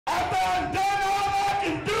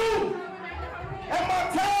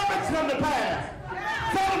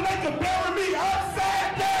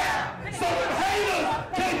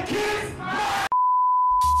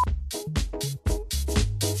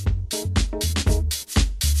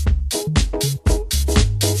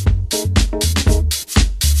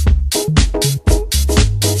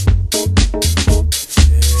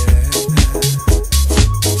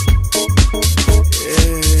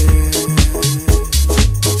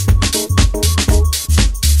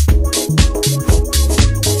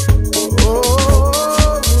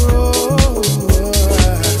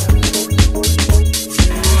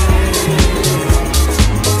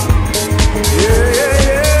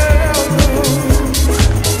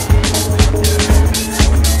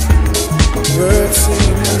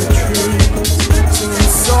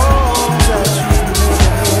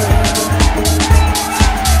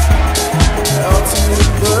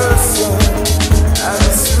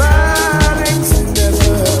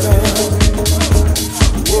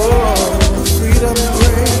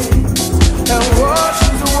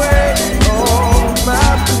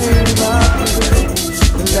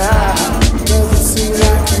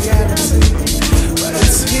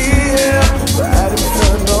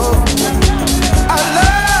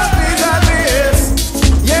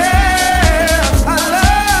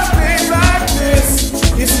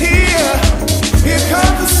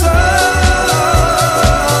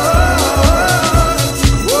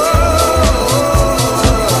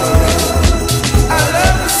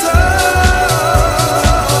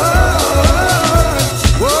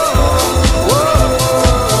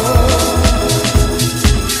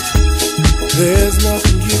There's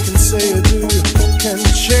nothing you can say or do can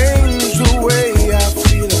change the way I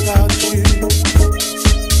feel about you.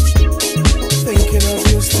 Thinking of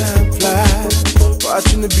you as time flies,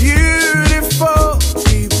 watching the beautiful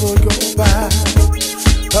people go by.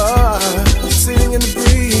 Sitting in the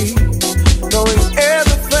breeze, knowing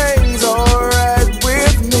everything's alright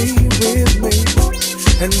with me.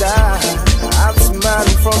 And I'm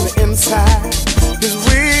smiling from the inside, 'cause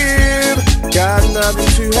we've got nothing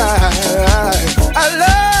to hide. I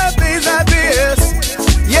love days like this,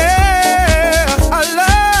 yeah, I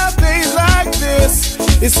love days like this.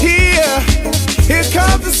 It's here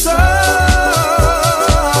comes the sun.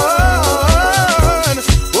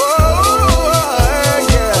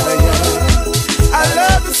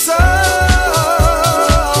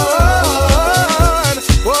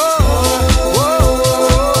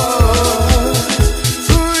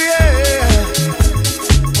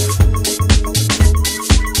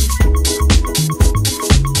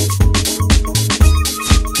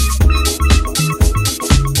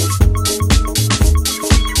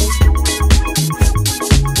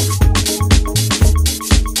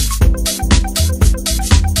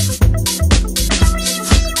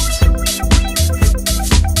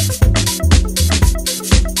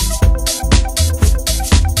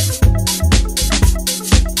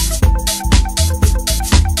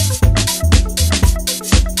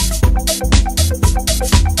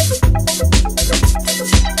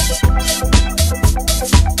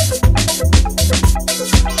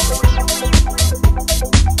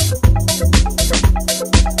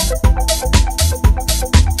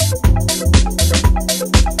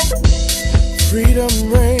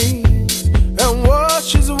 Freedom reigns and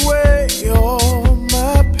washes away all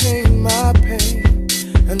my pain.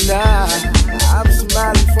 And I'm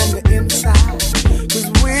smiling from the inside, 'cause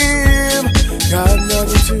we've got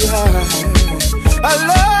nothing to hide. I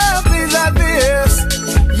love